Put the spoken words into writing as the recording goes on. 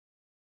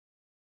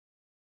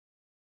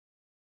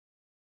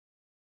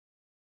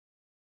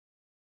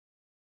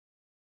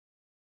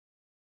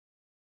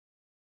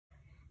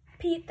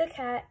Pete the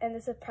Cat and the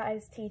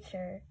Surprise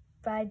Teacher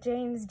by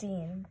James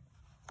Dean.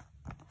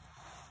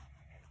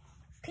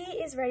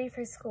 Pete is ready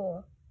for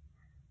school.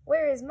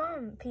 Where is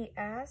Mom? Pete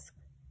asks.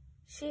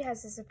 She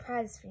has a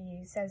surprise for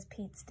you, says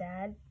Pete's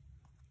dad.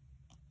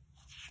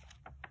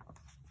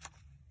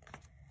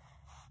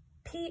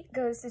 Pete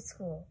goes to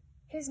school.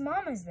 His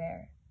mom is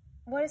there.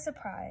 What a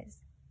surprise.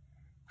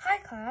 Hi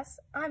class,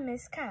 I'm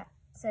Miss Cat,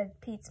 said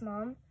Pete's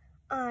mom.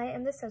 I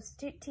am the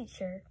substitute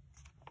teacher.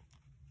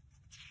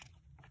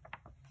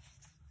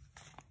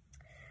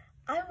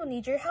 I will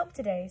need your help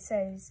today,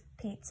 says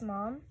Pete's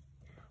mom.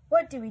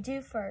 What do we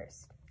do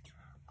first?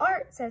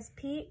 Art, says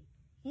Pete.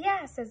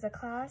 Yeah, says the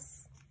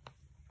class.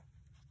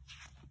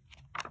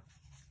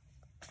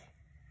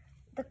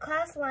 The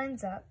class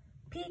lines up.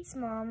 Pete's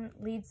mom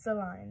leads the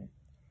line.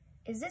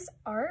 Is this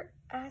art?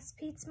 Asks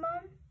Pete's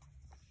mom.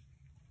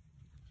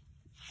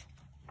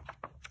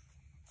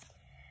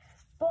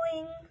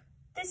 Boing!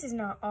 This is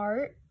not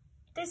art.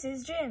 This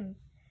is gym.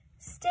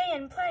 Stay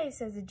and play,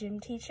 says the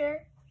gym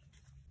teacher.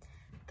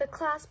 The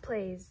class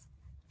plays.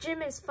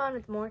 Gym is fun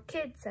with more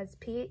kids, says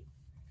Pete.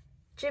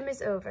 Gym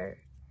is over.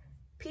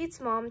 Pete's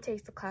mom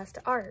takes the class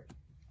to art.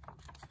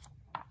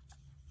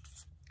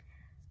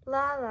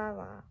 La la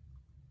la.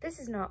 This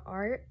is not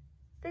art.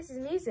 This is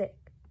music.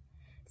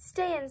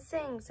 Stay and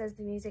sing, says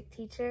the music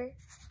teacher.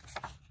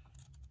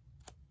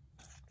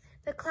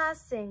 The class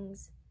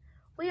sings.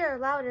 We are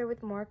louder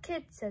with more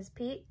kids, says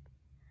Pete.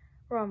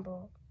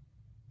 Rumble.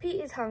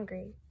 Pete is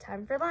hungry.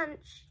 Time for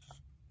lunch.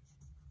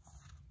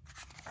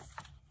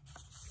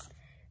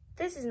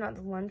 This is not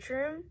the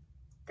lunchroom.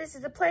 This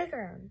is the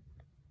playground.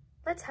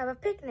 Let's have a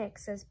picnic,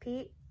 says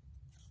Pete.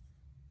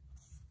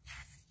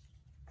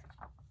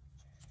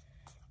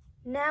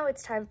 Now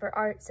it's time for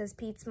art, says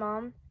Pete's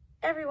mom.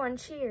 Everyone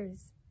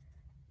cheers.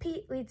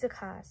 Pete leads the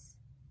class.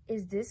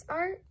 Is this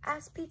art?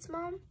 Asks Pete's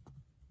mom.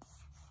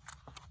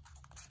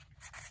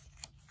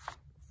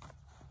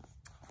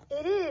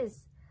 It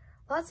is.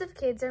 Lots of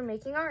kids are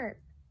making art.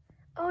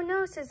 Oh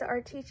no, says the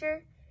art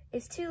teacher.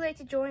 It's too late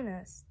to join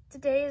us.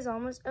 Today is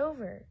almost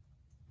over.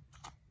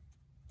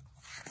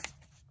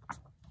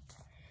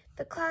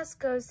 The class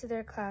goes to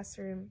their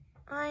classroom.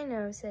 I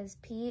know, says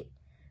Pete.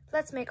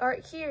 Let's make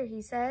art here, he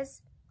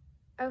says.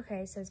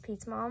 Okay, says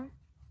Pete's mom.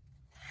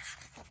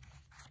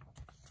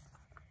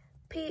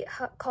 Pete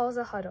calls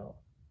a huddle.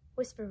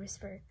 Whisper,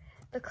 whisper.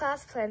 The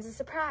class plans a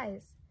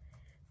surprise.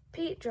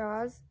 Pete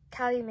draws.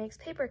 Callie makes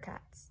paper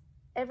cats.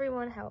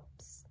 Everyone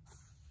helps.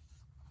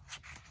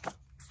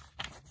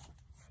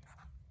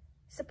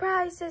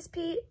 Surprise, says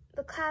Pete.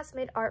 The class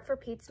made art for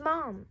Pete's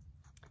mom.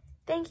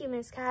 Thank you,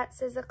 Miss Cat,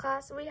 says the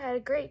class. We had a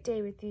great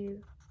day with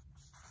you.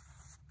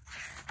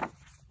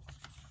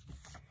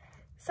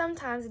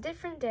 Sometimes a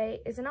different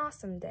day is an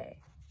awesome day.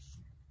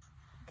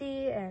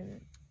 The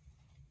end.